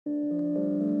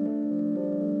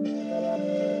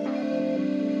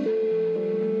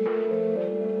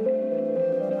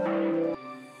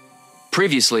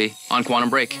Previously on Quantum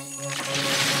Break.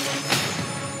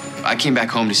 I came back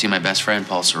home to see my best friend,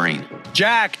 Paul Serene.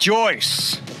 Jack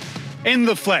Joyce, in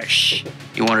the flesh.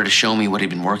 He wanted to show me what he'd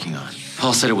been working on.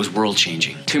 Paul said it was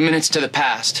world-changing. 2 minutes to the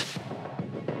past.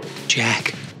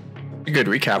 Jack. A good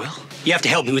recap. Well, you have to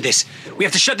help me with this. We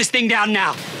have to shut this thing down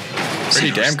now.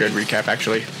 Pretty damn good recap,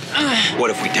 actually.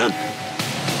 What have we done?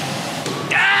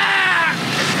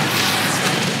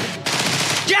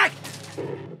 Jack!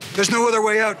 There's no other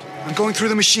way out. I'm going through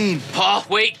the machine. Paul,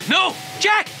 wait. No!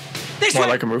 Jack! This More way!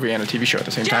 like a movie and a TV show at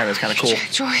the same time. That's kind of cool.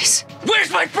 Jack Joyce. Where's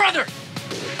my brother?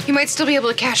 You might still be able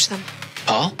to catch them.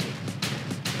 Paul?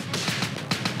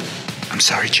 I'm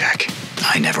sorry, Jack.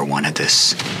 I never wanted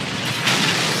this.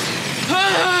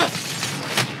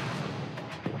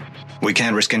 We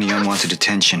can't risk any unwanted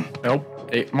attention.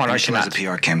 Nope. Hey, Monarch Mission is a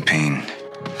cannot. PR campaign.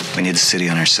 We need the city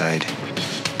on our side.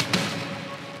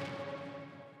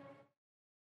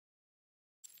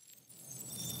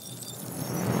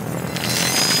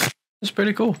 It's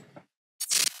pretty cool.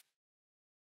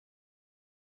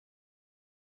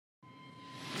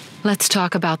 Let's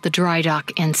talk about the dry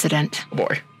dock incident. Oh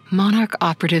boy. Monarch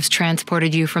operatives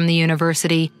transported you from the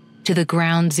university to the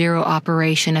ground zero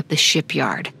operation at the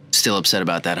shipyard. Still upset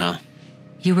about that, huh?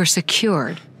 You were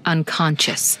secured,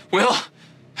 unconscious. Will?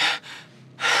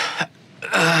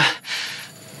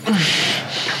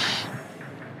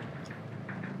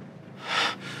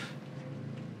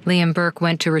 Liam Burke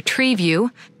went to retrieve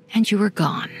you, and you were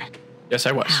gone. Yes,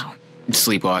 I was. How?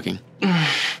 Sleepwalking.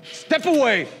 Step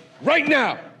away! Right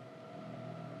now!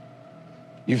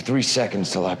 You've 3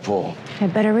 seconds till I pull.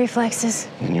 Had better reflexes.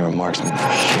 And you're a marksman.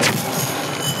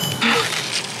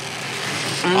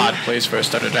 Odd place for a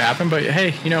stutter to happen, but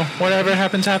hey, you know, whatever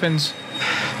happens, happens.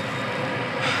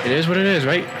 It is what it is,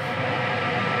 right?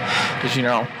 Because, you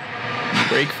know, you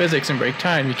break physics and break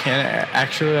time, you can't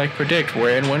actually, like, predict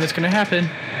where and when it's going to happen.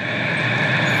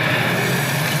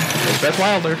 There's Beth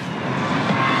Wilder.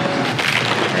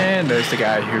 And there's the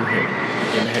guy who hit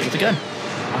me in the head with a gun.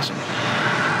 Awesome.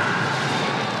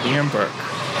 Liam Burke.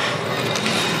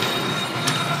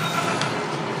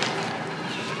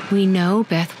 We know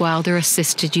Beth Wilder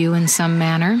assisted you in some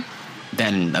manner.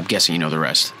 Then I'm guessing you know the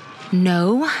rest.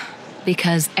 No,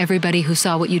 because everybody who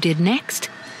saw what you did next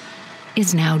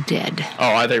is now dead. Oh,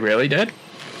 are they really dead?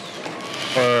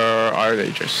 Or are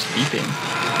they just sleeping?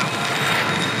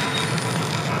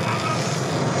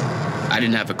 I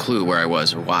didn't have a clue where I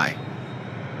was or why.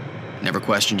 Never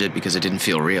questioned it because it didn't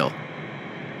feel real.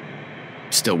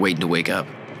 Still waiting to wake up.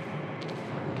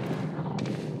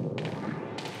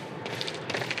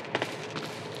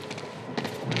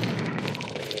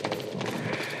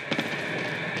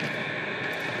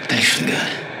 Thanks for the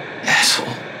gun,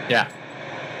 asshole. Yeah.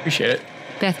 Appreciate it.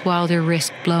 Beth Wilder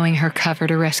risked blowing her cover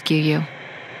to rescue you.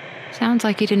 Sounds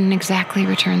like you didn't exactly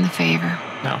return the favor.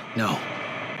 No. No,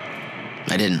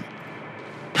 I didn't.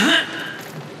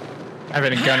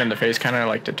 Having a gun in the face kind of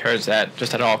like deters that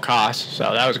just at all costs,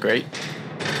 so that was great.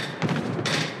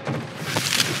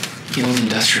 Gillen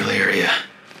industrial area.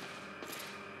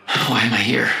 Why am I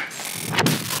here?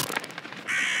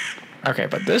 Okay,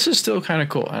 but this is still kind of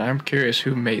cool, and I'm curious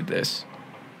who made this.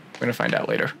 I'm going to find out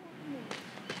later.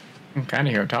 I'm kind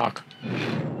of hear him talk.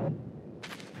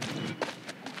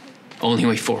 Only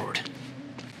way forward.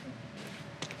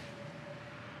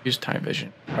 Use time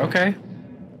vision. Okay.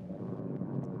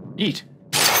 Eat.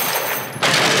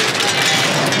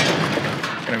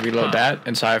 Gonna reload that,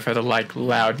 and sorry for the like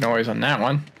loud noise on that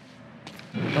one.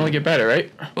 Can only get better, right?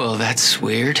 Well, that's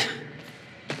weird.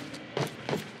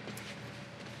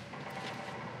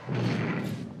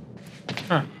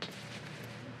 Huh.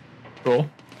 Cool.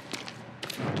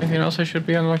 Anything else I should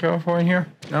be on the lookout for in here?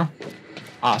 No?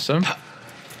 Awesome.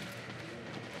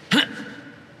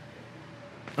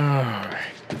 Alright.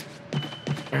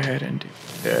 Go ahead and do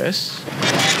this.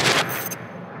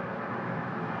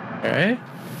 Okay.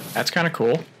 That's kind of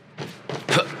cool.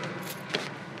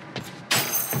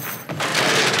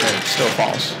 It still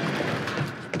falls.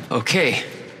 Okay.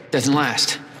 Doesn't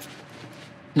last.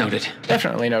 Noted.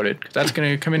 Definitely noted. 'Cause that's going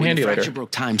to come in When handy the fracture later.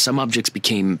 broke time, some objects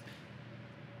became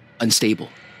unstable.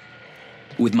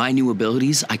 With my new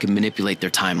abilities, I can manipulate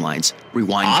their timelines,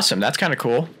 rewind. Awesome. That's kind of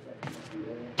cool.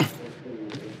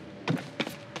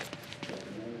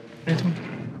 Anything?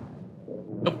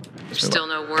 Nope. Still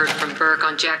no word from Burke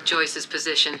on Jack Joyce's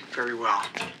position. Very well.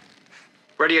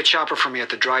 Ready a chopper for me at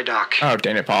the dry dock. Oh,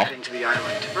 dang it, Paul. Heading to the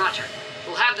island. Roger.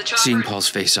 We'll have the chopper. Seeing Paul's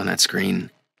face on that screen,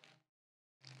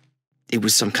 it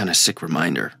was some kind of sick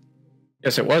reminder.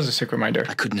 Yes, it was a sick reminder.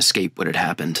 I couldn't escape what had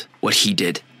happened, what he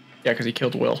did. Yeah, because he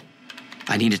killed Will.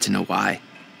 I needed to know why,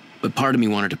 but part of me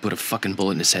wanted to put a fucking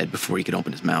bullet in his head before he could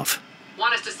open his mouth.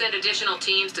 Want us to send additional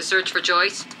teams to search for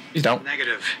Joyce? Please don't.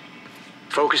 Negative.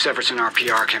 Focus efforts in our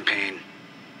PR campaign.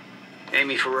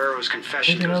 Amy Ferraro's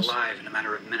confession Anything goes else? live in a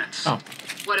matter of minutes. Oh.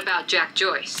 What about Jack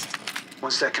Joyce?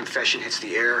 Once that confession hits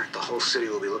the air, the whole city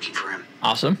will be looking for him.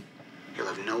 Awesome. He'll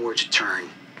have nowhere to turn.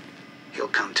 He'll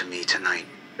come to me tonight.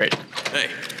 Great. Hey,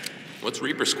 what's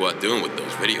Reaper Squad doing with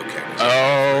those video cameras?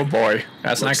 Oh boy,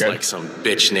 that's Looks not good. like some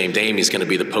bitch named Amy's gonna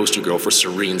be the poster girl for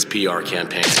Serene's PR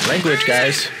campaign. Language,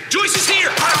 guys. Joyce is here!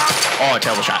 Oh, a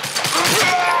terrible shot.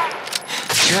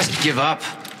 Just give up.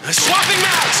 Swapping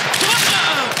mags!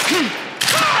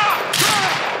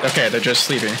 Okay, they're just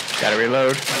sleeping. Gotta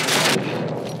reload.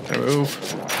 Gotta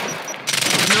move.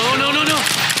 No, no, no, no.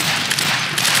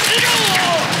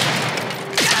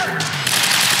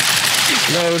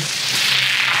 Load.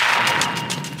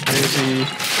 Where is he?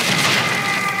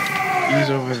 He's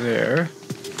over there.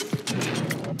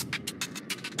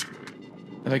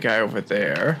 Another guy over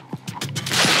there.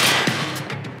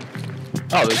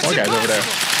 Oh, there's more guys over there.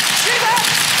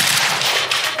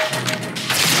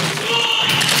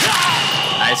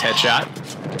 Nice headshot.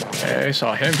 Okay,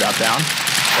 saw him drop down.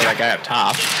 Oh, that guy up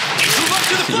top.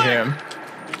 See him.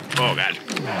 Oh god.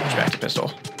 Push back to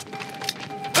pistol.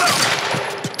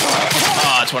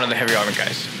 Oh, it's one of the heavy armor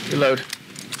guys. Reload.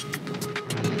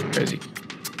 Crazy.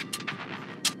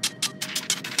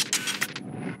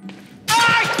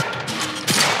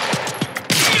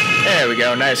 There we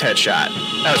go. Nice headshot.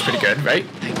 That was pretty good, right?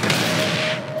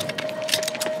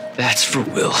 That's for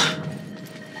Will.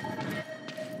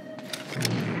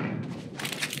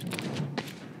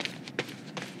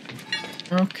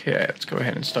 Okay, let's go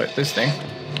ahead and start this thing.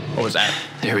 What was that?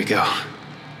 There we go.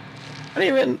 It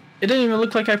didn't even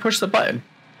look like I pushed the button.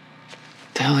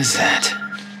 The hell is that?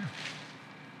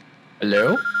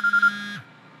 Hello?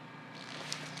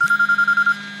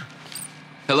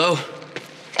 Hello?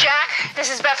 Jack, this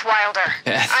is Beth Wilder.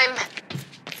 Beth. I'm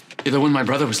You're the one my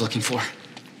brother was looking for.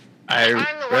 I the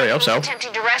really one hope so.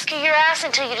 attempting to rescue your ass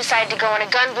until you decided to go on a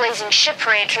gun-blazing ship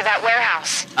parade through that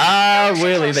warehouse.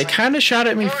 Really? They kind of shot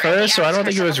at me first, so I don't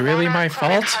think it was really my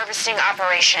fault. Harvesting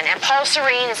operation, and Paul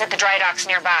Serene is at the dry docks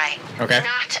nearby. Okay.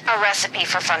 Not a recipe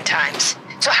for fun times.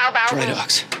 So how about Dry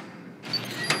docks.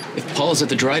 If Paul's at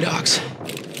the dry docks,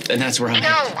 then that's where I'm at.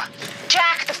 No,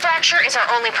 Jack. The fracture is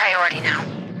our only priority now.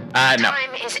 No.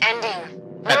 Time is ending.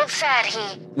 Will said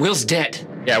he. Will's dead.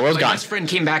 Yeah, Will's My gone. best friend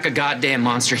came back a goddamn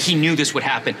monster. He knew this would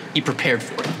happen. He prepared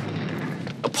for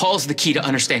it. Paul's the key to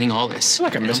understanding all this. I feel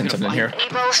like I'm missing something here. We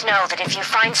both know that if you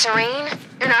find Serene,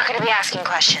 you're not going to be asking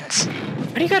questions.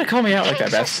 Why do you gotta call me out like that,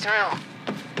 Beth? Through.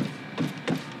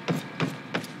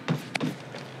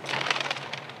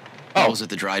 I was at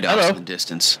the dry docks Hello. in the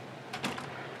distance.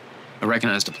 I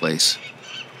recognized the place.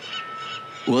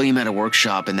 William had a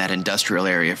workshop in that industrial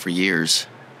area for years.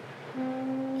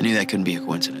 I knew that couldn't be a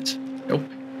coincidence. Nope.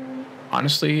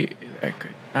 Honestly, that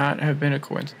could not have been a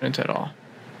coincidence at all.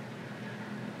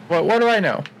 What do I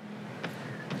know?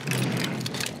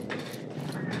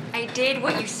 I did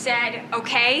what you said,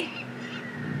 okay?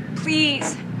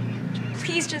 Please.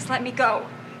 Please just let me go.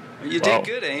 You Whoa. did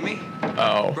good, Amy.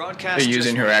 Oh, Broadcast they're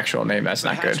using just her actual name. That's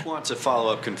not Perhaps good. wants a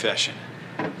follow-up confession.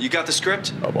 You got the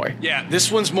script? Oh boy. Yeah,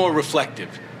 this one's more reflective.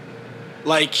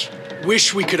 Like,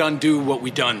 wish we could undo what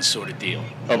we done sort of deal.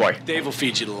 Oh boy. Dave will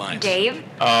feed you the lines. Dave,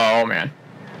 Oh man.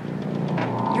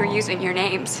 you're using your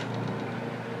names.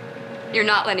 You're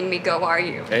not letting me go, are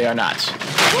you? They are not.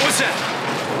 What was that?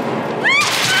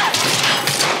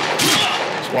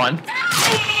 There's one.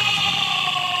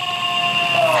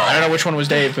 I don't know which one was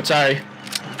Dave, but sorry.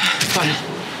 Fine.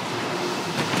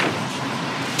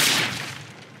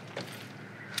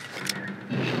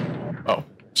 Oh.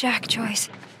 Jack Joyce.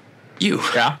 You.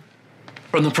 Yeah?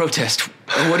 From the protest.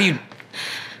 What do you...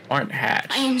 Aren't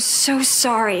hatched. I am so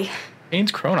sorry.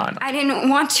 Means Chronon. I didn't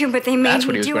want to, but they made That's me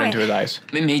what he was do putting it. into his eyes.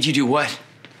 It made you do what?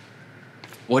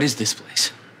 What is this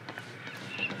place?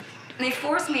 They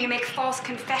forced me to make false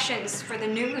confessions for the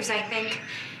news, I think.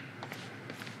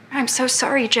 I'm so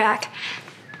sorry, Jack.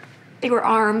 They were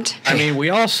armed. I mean, we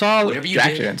all saw... Whatever you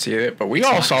Jack did, didn't see it, but we it's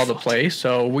all not saw your the fault. place,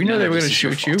 so we knew None they of were this going to is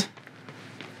your shoot you. fault.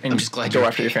 And I'm just glad go you're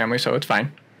after your okay. family, so it's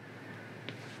fine.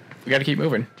 We got to keep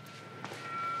moving.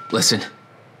 Listen,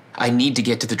 I need to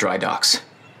get to the dry docks.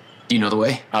 Do you know the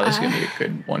way? Oh, this is going to be a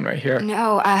good one right here.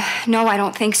 No, I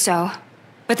don't think so.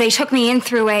 But they took me in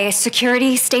through a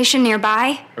security station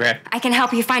nearby. Okay. I can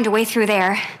help you find a way through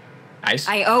there. Nice.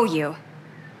 I owe you.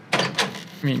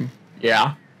 I mean,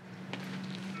 yeah.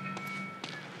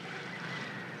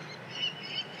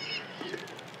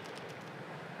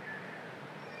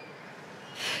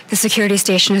 The security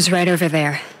station is right over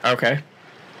there. Okay.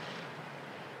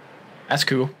 That's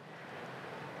cool.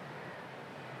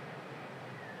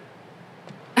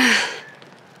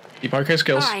 podcast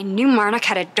skills. Oh, I knew Monarch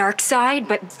had a dark side,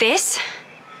 but this?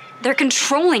 They're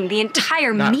controlling the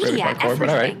entire Not media, really hardcore, but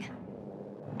all right.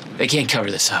 They can't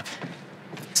cover this up.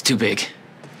 It's too big.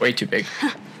 Way too big.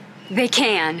 They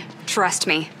can. Trust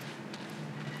me.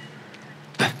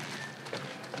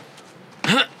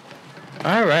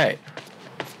 All right.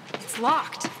 It's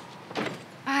locked.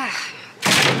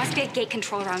 There must be a gate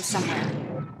control around somewhere.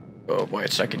 Oh boy,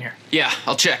 it's stuck in here. Yeah,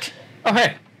 I'll check. Oh,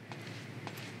 hey.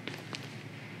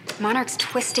 Monarch's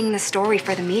twisting the story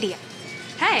for the media.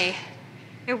 Hey,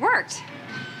 it worked.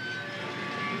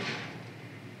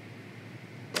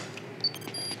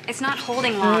 It's not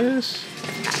holding long. Yes.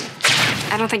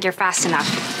 I don't think you're fast enough.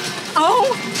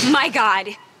 Oh my God!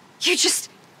 You're just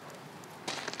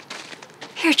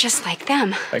like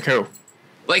them. Like who?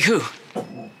 Like who?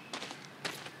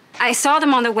 I saw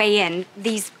them on the way in.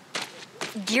 These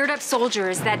geared up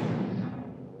soldiers that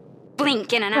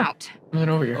blink in and out. Nothing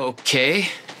over here. Okay.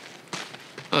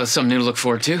 Oh, something new to look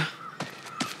forward to.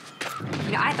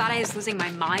 You know, I thought I was losing my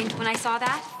mind when I saw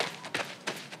that.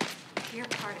 You're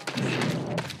part of this.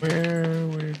 Where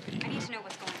would it be? I need to know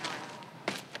what's going on.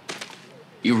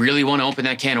 You really want to open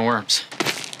that can of worms?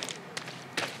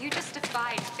 You just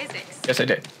defied physics. Yes, I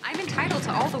did. I'm entitled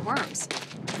to all the worms.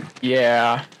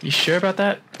 Yeah. You sure about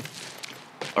that?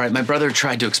 All right, my brother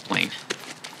tried to explain.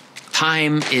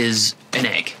 Time is an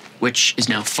egg, which is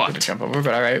now fucked. Jump over,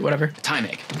 but all right, whatever. A time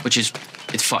egg, which is,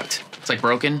 it's fucked. It's like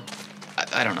broken.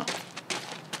 I don't know.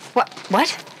 What?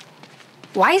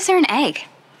 Why is there an egg?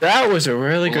 That was a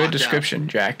really good Locked description,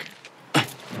 Jack.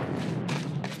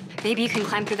 Maybe you can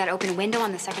climb through that open window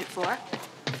on the second floor?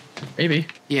 Maybe.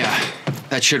 Yeah,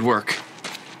 that should work.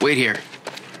 Wait here.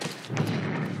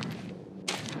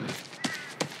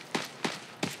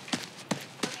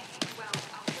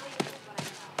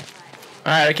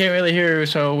 Alright, I can't really hear you,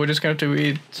 so we're just gonna have to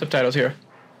read subtitles here.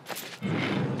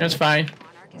 That's fine.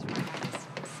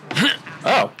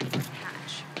 Oh.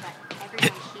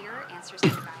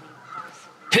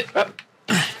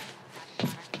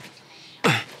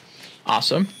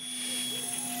 Awesome.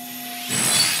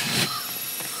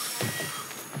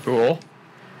 Cool.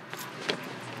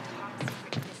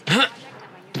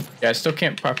 Yeah, I still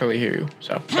can't properly hear you,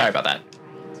 so sorry about that.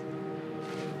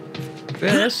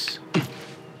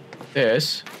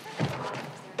 This.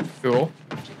 Cool.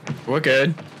 We're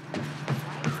good.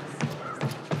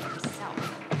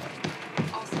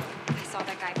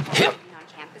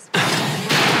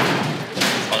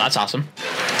 Oh, that's awesome.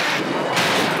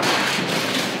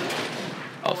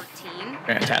 Oh,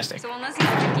 fantastic.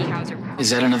 Is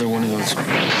that another one of those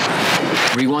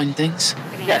rewind things?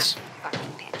 Yes.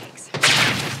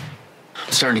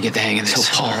 I'm starting to get the hang of this.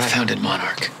 So Paul founded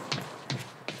Monarch.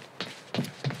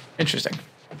 Interesting.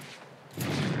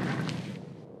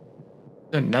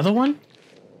 Another one?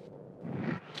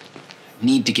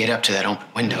 Need to get up to that open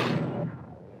window.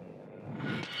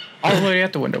 All the way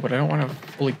at the window, but I don't want to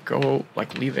fully go,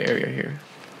 like, leave the area here.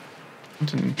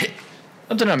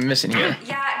 Something I'm missing here.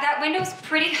 Yeah, that window's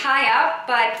pretty high up,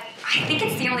 but I think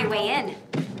it's the only way in.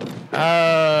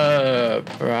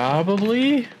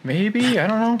 Probably? Maybe? I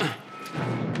don't know.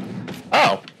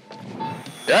 Oh.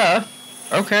 Duh.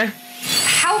 Okay.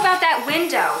 How about that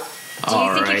window? Do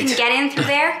you think you can get in through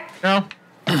there? No.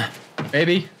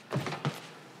 Maybe.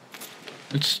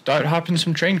 Let's start hopping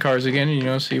some train cars again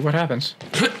and, see what happens.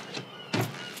 The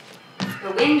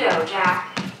window,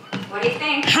 Jack. What do you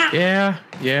think?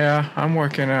 Yeah, I'm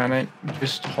working on it.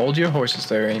 Just hold your horses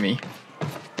there, Amy.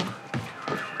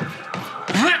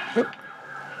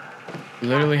 You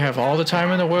literally have all the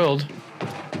time in the world.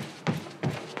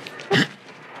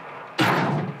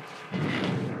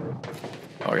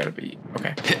 Oh, I gotta be...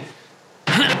 Okay.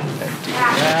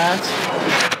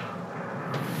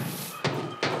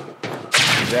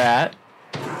 That.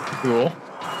 Cool.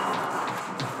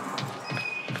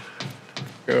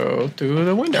 Go through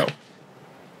the window.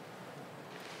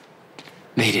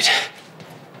 Made it.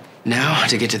 Now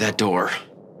to get to that door.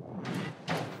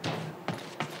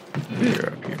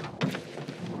 Here.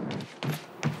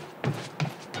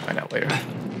 Find out later.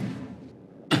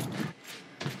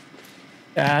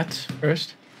 That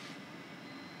first.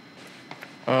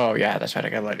 Oh yeah, that's right. I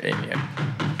gotta let Amy in.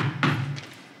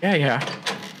 Yeah.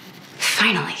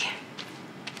 Finally.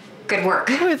 Good work.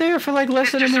 We were there for like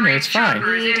less than a minute. It's fine.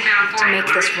 We need to make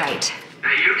this right.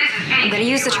 I'm gonna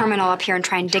use the terminal up here and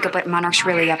try and dig up what Monarch's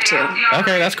really up to.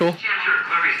 Okay, that's cool.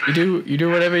 You do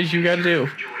whatever you gotta do.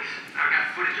 I've got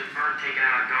footage of Burke taking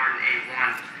out a garden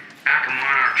A1. Back a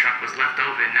Monarch truck was left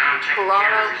open. Now I'm checking.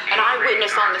 Ferraro, an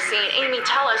eyewitness on the scene. Amy,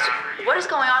 tell us, what is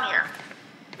going on here?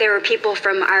 There were people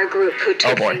from our group who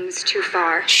took things too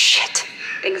far. Shit.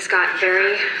 Things got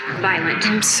very violent.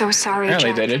 I'm so sorry, Apparently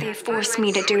Jack. they did. They forced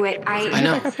me to do it. I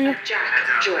know.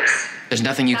 Jack Joyce. There's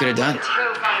nothing you could have done.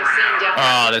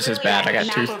 Oh, this is bad. I got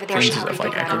two things of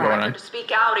like echo going on.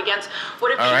 Speak out against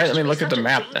what All right, let me look at the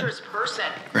map then.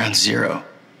 Ground zero.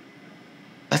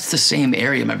 That's the same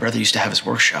area my brother used to have his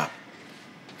workshop.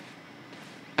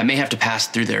 I may have to pass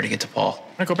through there to get to Paul.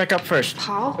 I'm gonna go back up first.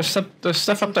 Paul? There's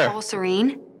stuff up there. Paul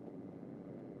Serene?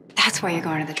 That's why you're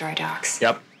going to the dry docks.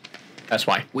 Yep. That's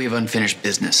why. We have unfinished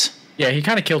business. Yeah, he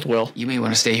kind of killed Will. You may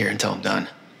want to stay here until I'm done.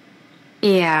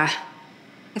 Yeah.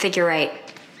 I think you're right.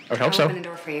 I would hope so. I'll open the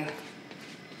door for you.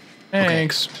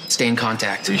 Thanks. Okay. Stay in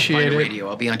contact. Appreciate Find a it. radio.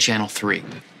 I'll be on channel 3.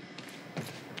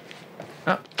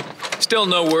 Oh. Still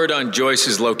no word on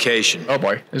Joyce's location. Oh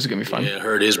boy, this is gonna be fun. Yeah,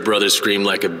 heard his brother scream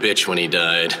like a bitch when he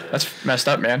died. That's messed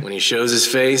up, man. When he shows his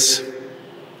face,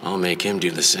 I'll make him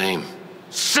do the same.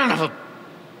 Son of a...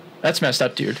 That's messed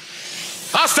up, dude.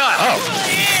 Hostile! Oh,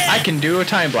 I can do a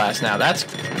time blast now. That's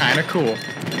kind of cool.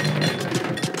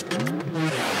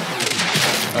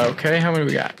 Okay, how many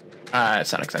we got?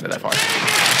 It's not extended that far.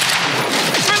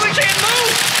 Really can't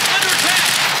move! Under attack!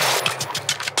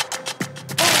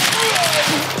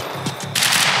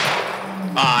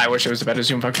 I wish it was a better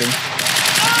zoom function.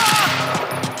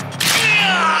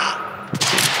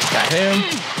 Got him.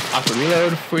 Off the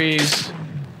reload, freeze.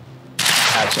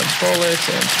 Add some bullets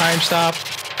and time stop.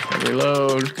 And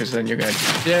reload, because then you're gonna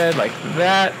be dead like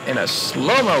that in a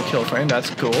slow-mo kill frame. That's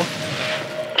cool.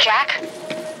 Jack,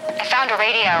 I found a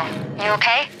radio. You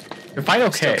okay? You're fine,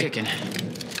 okay. Still kicking.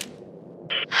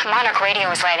 Monarch radio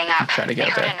is lighting up. Try to get I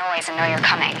heard there. a noise and know you're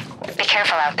coming. Be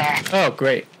careful out there. Oh,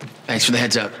 great. Thanks for the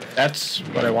heads up. That's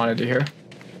what I wanted to hear.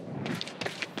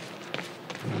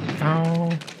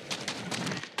 Oh.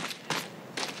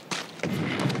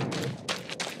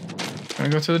 I'm gonna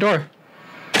go through the door.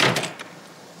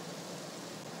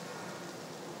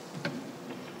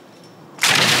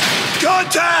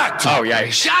 Contact! Oh, yeah.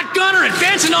 Shotgunner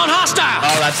advancing on hostile!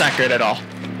 Oh, that's not good at all.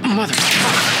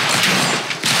 Motherfucker.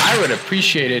 I would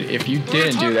appreciate it if you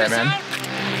didn't do that, man.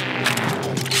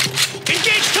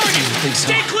 Engage target!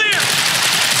 Stay clear!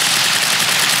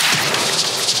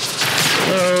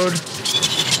 Reload.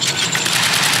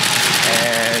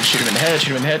 And shoot him in the head, shoot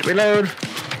him in the head. Reload.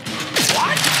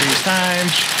 Freeze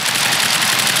times.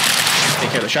 Take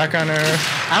care of the shotgunner.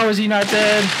 How is he not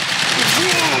dead?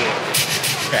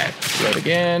 Okay, reload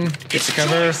again. Get the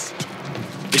cover.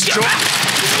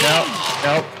 Nope.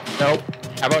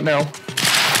 How about no?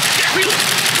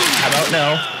 How about no?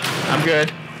 I'm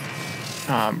good.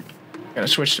 Gonna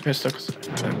switch to pistol because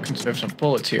I conserve some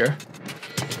bullets here.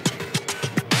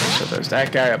 So there's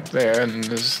that guy up there, and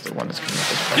this is the one that's coming up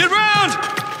this way. Get round!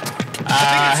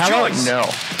 How about no?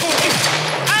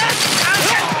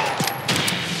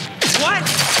 What?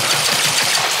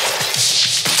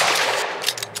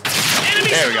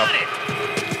 There we go.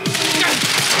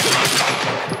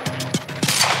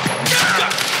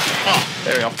 Oh,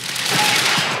 there we go.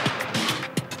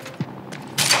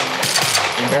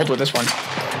 Being bold with this one.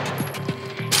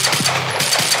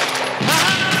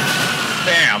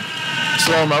 Bam!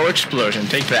 Slow-mo explosion.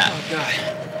 Take that. Oh, God.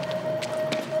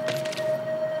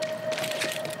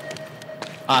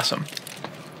 Awesome.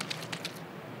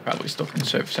 Probably still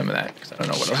conserve some of that because I don't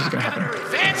know what else is going to happen.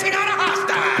 Advancing on a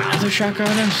hostile! Another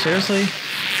shotgun? Seriously?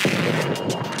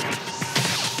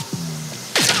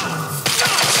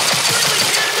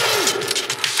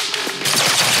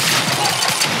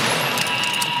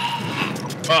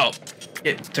 Oh,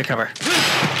 get to cover.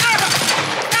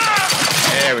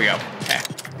 There we go. Okay.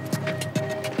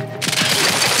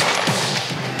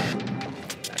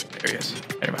 There he is.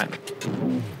 Never mind.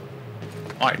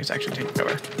 Oh, I just actually take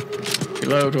cover.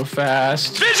 Reload real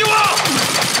fast. Visual!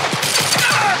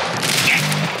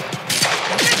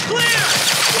 Get clear!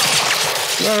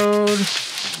 Load.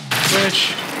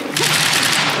 Switch.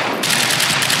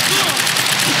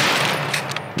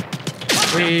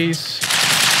 Freeze.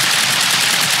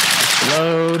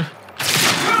 Load.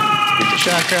 Get the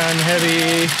shotgun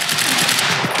heavy.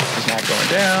 He's not going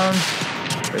down.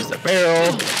 There's the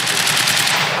barrel.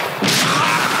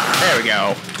 There we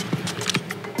go.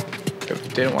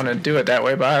 Didn't want to do it that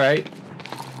way, but alright.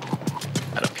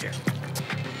 Not up here.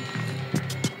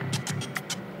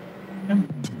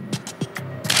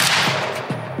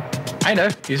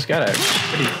 Kinda. He's got a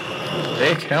pretty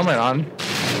thick helmet on.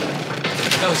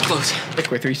 That was close. Thick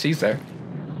with 3 C's there.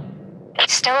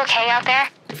 Still okay out there?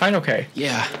 Fine, okay.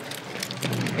 Yeah.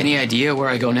 Any idea where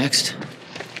I go next?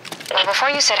 Well, before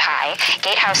you said hi,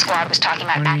 Gatehouse Squad was talking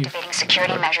about activating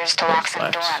security measures to lock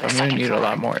some door on the I'm second gonna need floor. a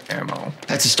lot more ammo.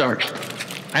 That's a start.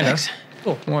 I know. Thanks.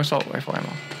 Cool, more assault rifle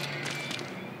ammo.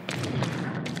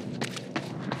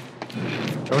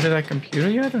 go to that computer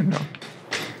yet or no?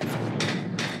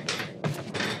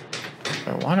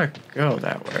 I want to go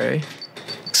that way.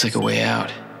 Looks like a way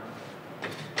out.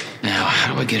 Now,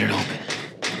 how do I get it open?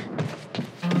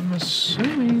 I'm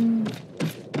assuming...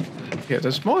 Yeah,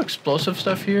 there's more explosive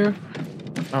stuff here.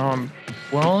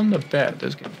 Well, in the bet,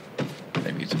 there's gonna...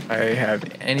 Maybe if I have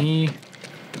any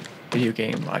video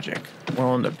game logic.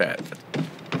 Well, in the bet.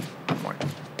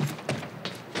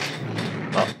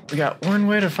 Well, we got one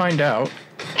way to find out.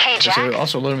 Hey, Jack.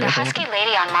 Also the husky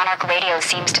lady on Monarch radio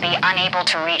seems to be unable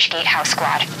to reach Gatehouse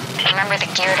Squad. Remember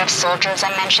the geared-up soldiers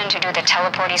I mentioned who do the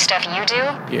teleporty stuff you do?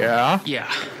 Yeah?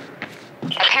 Yeah.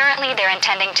 Apparently, they're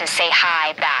intending to say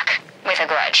hi back with a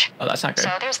grudge. Oh, that's not good.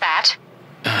 So there's that.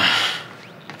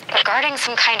 Regarding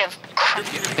some kind of...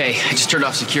 Hey, I just turned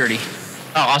off security.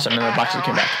 Oh, awesome. And the boxes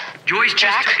came back. Joyce,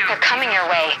 Jack, they're coming your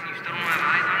way.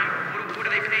 What do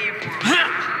they pay you for?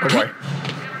 Oh, boy.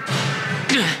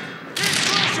 Yeah.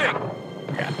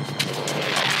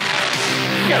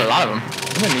 You got a lot of them.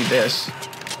 I'm gonna need this.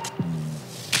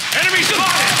 Enemy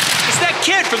spotted! It's that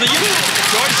kid from the unit!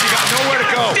 Joyce, you got nowhere to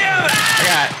go! Damn it! I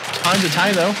got tons of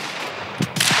time, though.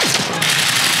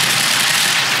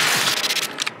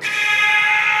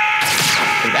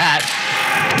 Look at that.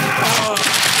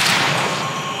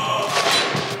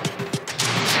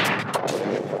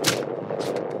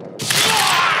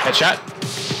 Headshot.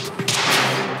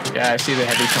 Yeah, I see the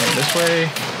heavy coming this way.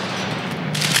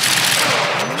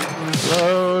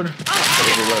 Reload.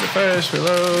 Reload it first.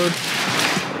 Reload.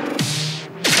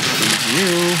 Leave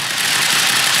you.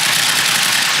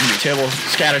 Give me a terrible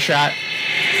scatter shot.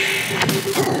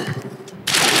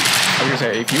 I was gonna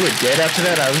say, if you were dead after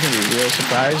that, I was gonna be real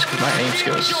surprised because my aim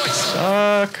skills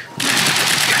suck.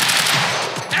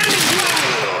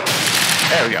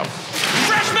 There we go.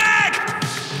 Fresh mag!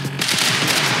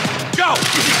 Go!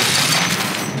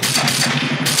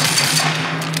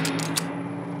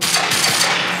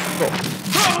 Cool.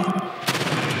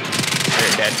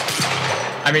 Very dead.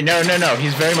 I mean, no.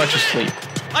 He's very much asleep.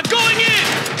 I'm going in!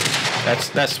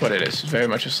 That's what it is. He's very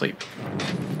much asleep.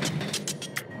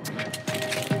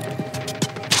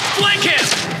 Flank him!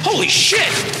 Holy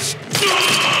shit!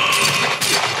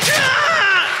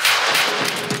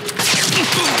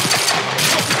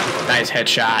 Nice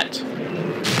headshot.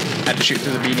 Had to shoot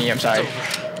through the beanie, I'm sorry.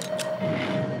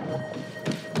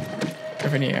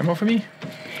 Have any ammo for me?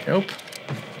 Nope.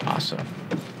 Awesome.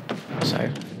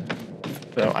 Side.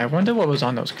 So I wonder what was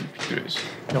on those computers.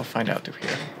 We'll find out through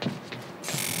here.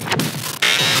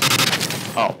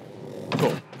 Oh,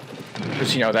 cool.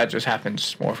 Just, that just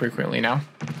happens more frequently now.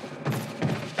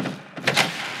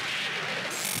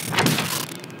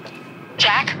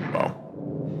 Jack? Whoa.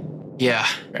 Yeah.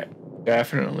 Okay.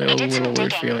 Definitely a little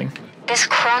weird feeling. This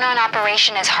Chronon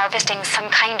operation is harvesting some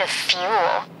kind of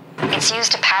fuel. It's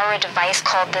used to power a device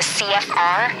called the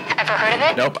CFR. Ever heard of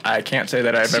it? Nope, I can't say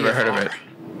that I've ever heard of it.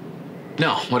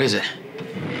 No, what is it?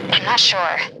 I'm not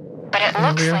sure, but it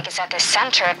looks like it's at the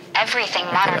center of everything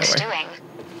Monarch's doing.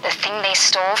 The thing they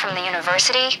stole from the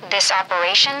university, this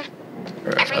operation,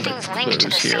 everything's linked to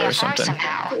the CFR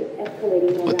somehow.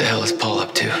 What the hell is Paul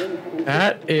up to?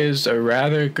 That is a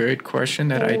rather good question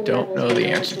that I don't know the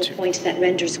answer to. Point that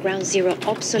renders Ground Zero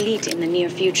obsolete in the near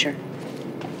future.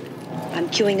 I'm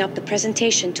queuing up the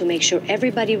presentation to make sure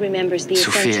everybody remembers the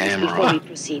essentials before we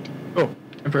proceed. Oh,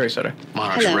 temporary soda.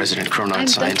 Monarch's resident Chronon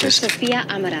scientist. I'm Dr. Sophia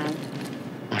Amaral.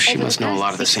 Well, she must know a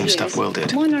lot of the same stuff Will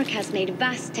did. Monarch has made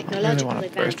vast technological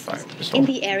advances in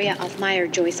the area of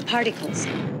Meyer-Joyce particles,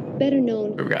 better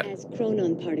known as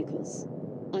Chronon particles.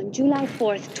 On July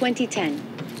 4th, 2010,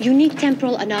 unique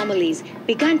temporal anomalies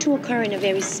began to occur in a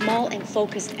very small and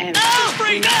focused area.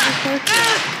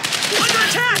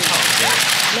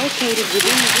 Located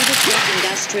within the Heuisnger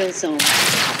industrial zone.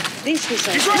 This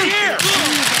resulted in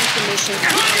emissions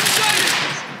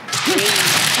creating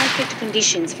perfect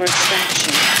conditions for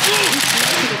extraction.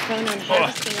 The Chronon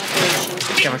harvesting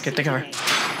operation.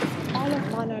 All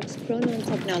of Monarch's Chronon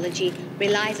technology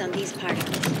relies on these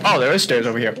particles. Oh, there is stairs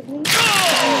over here.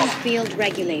 Field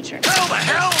regulator. How the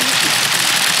hell?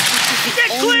 Get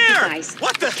clear!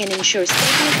 What the? Can ensure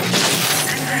stable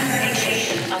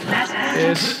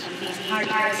Yes.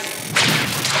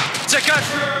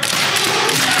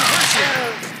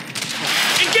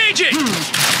 Engaging!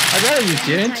 I'd rather you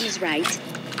didn't. Time is right.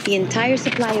 The entire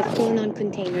supply of Chronon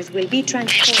containers will be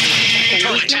transported from this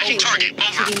location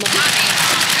to the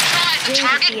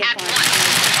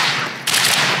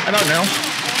I don't know.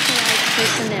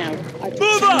 Personnel are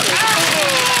move up!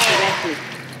 Directly.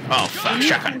 Oh, fuck,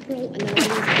 shotgun. Temporal anomalies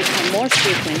become more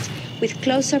frequent with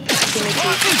closer proximity to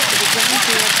the ground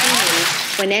zero terminal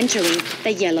when entering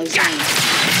the yellow zone.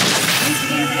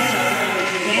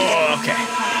 Oh, okay.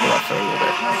 We're up for a little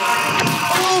bit.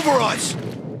 All over us!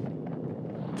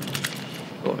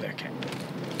 Over there, okay.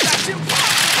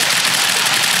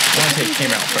 I want to take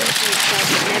him out first.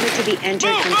 Never to be entered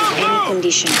under any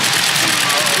condition. We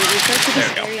refer to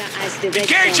this area as the red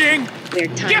zone, where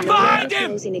time no longer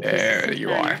flows in a there you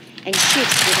are. And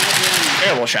shifts without warning.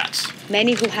 Terrible shots.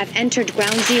 Many who have entered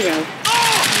ground zero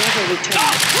never return.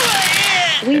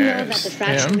 We know that the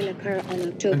fracture will occur on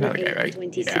October 8,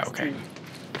 2016. Yeah, okay.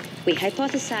 We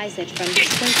hypothesize that from this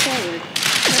point forward,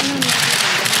 terminal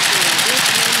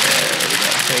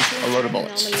Take a load of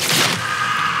bullets.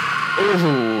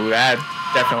 Ooh, that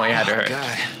definitely had to hurt.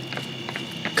 God.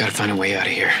 Gotta find a way out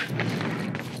of here.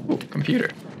 Ooh, computer.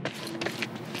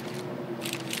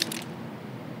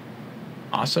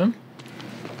 Awesome.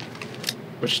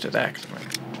 Switch to that.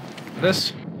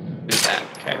 This is that.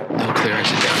 Okay. No clear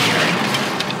exit down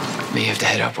here. May have to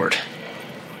head upward.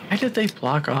 Why did they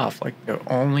block off like the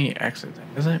only exit?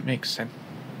 That doesn't make sense.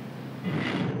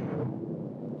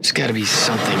 There's gotta be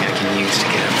something I can use to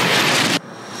get up there.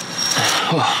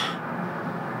 Oh.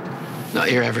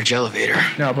 Not your average elevator.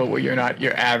 No, but you're not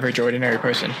your average ordinary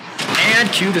person.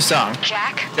 And cue the song.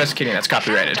 Jack? Just kidding, that's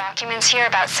copyrighted. Documents here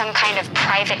about some kind of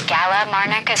private gala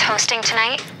Monarch is hosting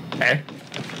tonight. Okay.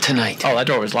 Tonight. Oh, that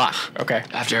door was locked. Okay.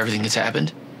 After everything that's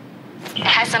happened? It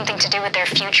has something to do with their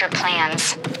future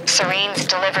plans. Serene's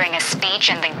delivering a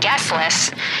speech, and the guest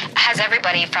list has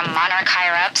everybody from Monarch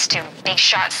higher-ups to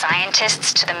big-shot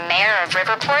scientists to the mayor of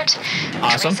Riverport.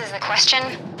 Awesome. This is the question,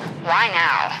 why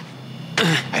now?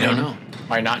 I don't know.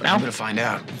 Why not now? I'm gonna find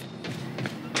out.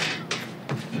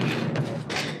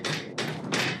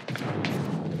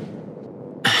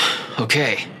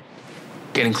 Okay.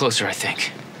 Getting closer, I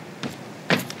think.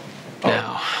 Oh.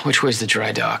 Now, which way's the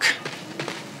dry dock?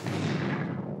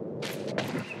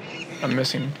 I'm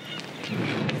missing.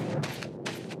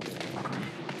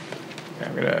 Okay,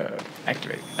 I'm gonna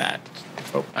activate that.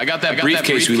 Oh. I got that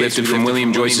briefcase we lifted from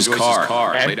William Joyce's car.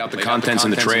 Okay. Laid out the contents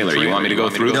in the trailer. You want me to go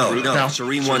through? No.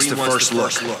 Serene wants the first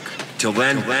look. Till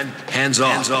then, hands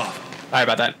off. Sorry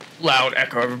about that loud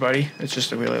echo, everybody. It's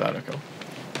just a really loud echo.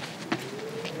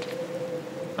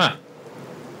 Huh.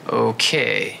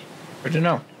 Okay. Good to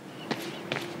know.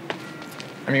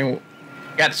 I mean, we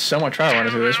got so much power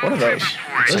running through this. What are those?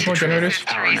 Are those more generators?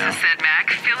 Teresa said Mac,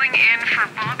 filling in for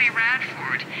Bobby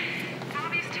Radford.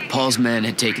 Paul's men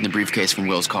had taken the briefcase from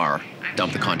Will's car,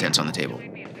 dumped the contents on the table.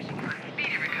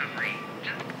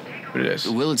 What it is?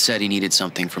 Will had said he needed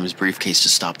something from his briefcase to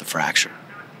stop the fracture.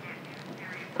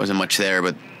 Wasn't much there,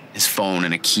 but his phone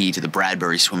and a key to the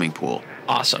Bradbury swimming pool.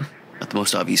 Awesome. Not the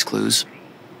most obvious clues.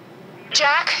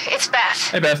 Jack, it's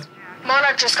Beth. Hey, Beth.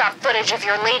 Monarch just got footage of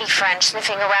your lady friend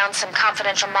sniffing around some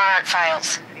confidential Monarch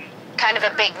files. Kind of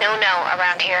a big no-no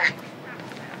around here.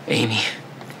 Amy,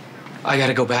 I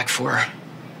gotta go back for her.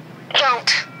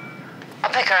 Don't.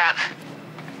 I'll pick her up.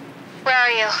 Where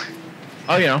are you?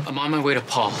 Oh, you know. I'm on my way to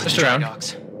Paul. Just around.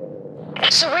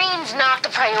 Serene's not the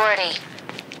priority.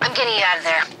 I'm getting you out of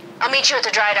there. I'll meet you at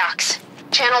the dry docks.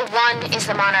 Channel 1 is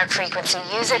the Monarch frequency.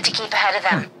 Use it to keep ahead of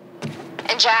them.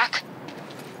 And Jack,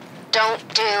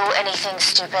 don't do anything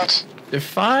stupid.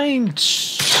 Define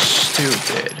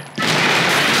stupid.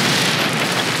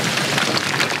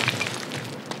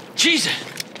 Jesus!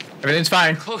 Everything's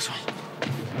fine. Close one.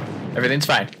 Everything's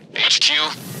fine. HQ,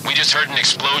 we just heard an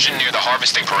explosion near the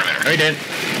harvesting perimeter. No, you didn't.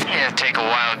 Yeah, take a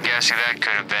wild guess who that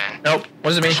could have been. Nope,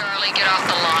 wasn't me. Charlie, get off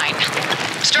the line.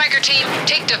 Striker team,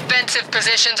 take defensive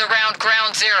positions around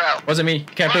ground zero. Wasn't me.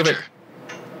 Can't prove it.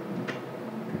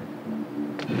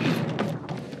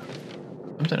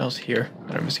 Something else here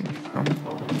that I'm missing.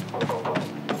 Oh.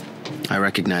 I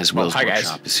recognized Will's hi, guys.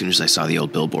 workshop as soon as I saw the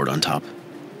old billboard on top.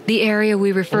 The area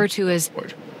we refer to as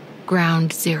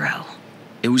Ground Zero.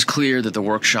 It was clear that the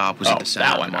workshop was at the center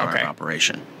that of the one, Monarch okay.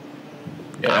 operation.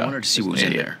 Yeah, I wanted to see what was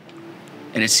in there.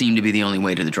 And it seemed to be the only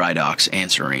way to the dry docks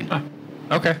and Serene.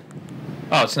 Okay.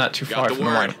 Oh, it's not too far from the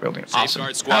Monarch building. Awesome.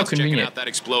 Safeguard squad's checking convenient. out that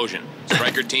explosion.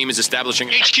 Striker team is establishing...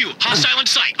 HQ, hostile in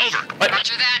sight. Over. What?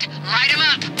 Roger that. Light him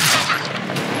up.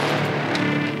 Over.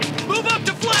 Move up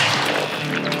to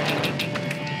flank!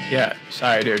 Yeah,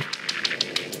 sorry, dude.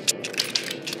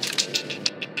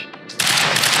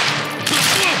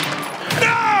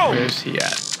 No! Where's he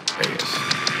at? There he is.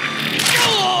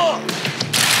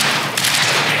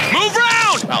 Move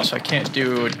round! Wow, so I can't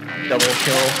do a double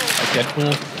kill like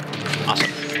Deadpool.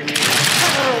 Awesome.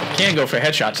 Can go for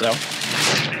headshots, though.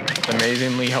 That's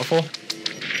amazingly helpful.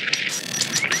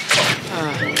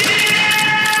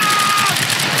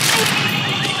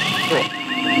 Cool.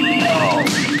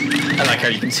 I like how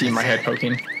you can see my head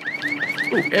poking.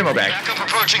 Ooh, ammo bag. Backup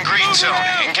approaching green zone.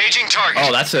 Engaging target.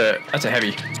 Oh, that's a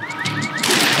heavy.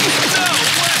 No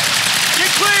way!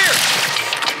 Get clear!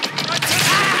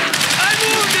 I'm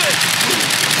wounded!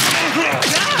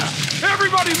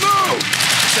 Everybody move!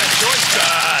 That Joyce.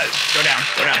 Go down.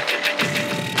 Go down.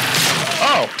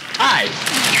 Oh, hi.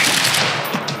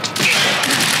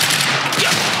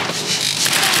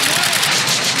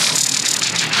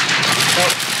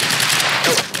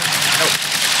 Nope.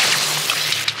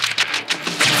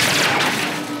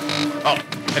 Oh,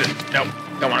 hit it. Nope.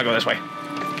 Don't want to go this way.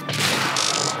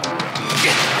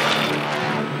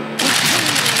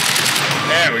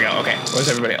 There we go. Okay. Where's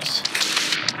everybody else?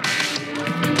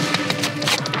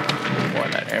 More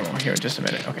of that ammo here in just a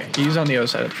minute. Okay. He's on the other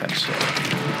side of the fence. So.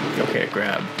 Okay,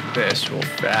 grab this real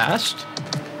fast.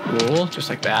 Cool. Just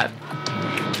like that.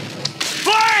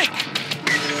 Flank!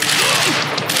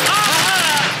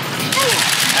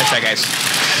 That's that, guys.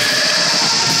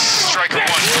 Striker 1,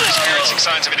 we're experiencing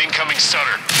signs of an incoming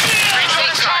stutter.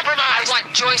 I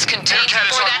want Joyce contained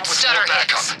before that stutter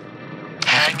hits.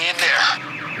 Hang in there.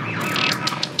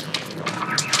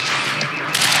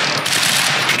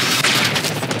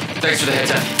 Thanks for the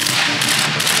heads up.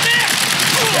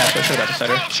 Yeah, for sure about the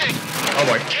stutter. Oh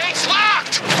boy. Gates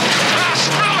locked!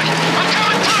 Screw it! I'm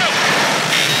coming through!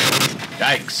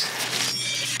 Yikes.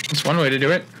 That's one way to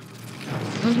do it.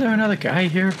 Wasn't there another guy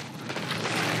here?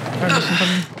 Am I missing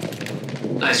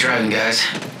something? Nice driving, guys.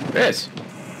 It is.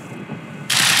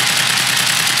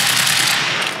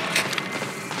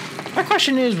 My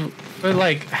question is,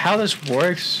 like, how this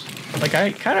works. Like,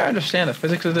 I kind of understand the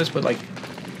physics of this, but, like,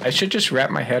 I should just wrap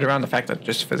my head around the fact that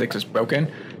just physics is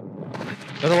broken.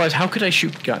 Otherwise, how could I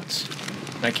shoot guns?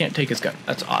 And I can't take his gun.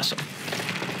 That's awesome.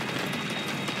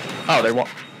 Oh, they want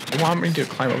me to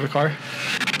climb over the car?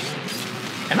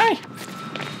 Can I?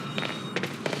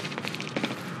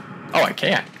 Oh, I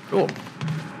can. Cool.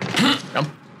 Yep.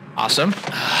 Awesome.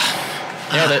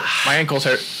 Nailed it. My ankles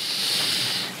hurt.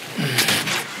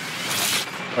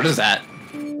 What is that?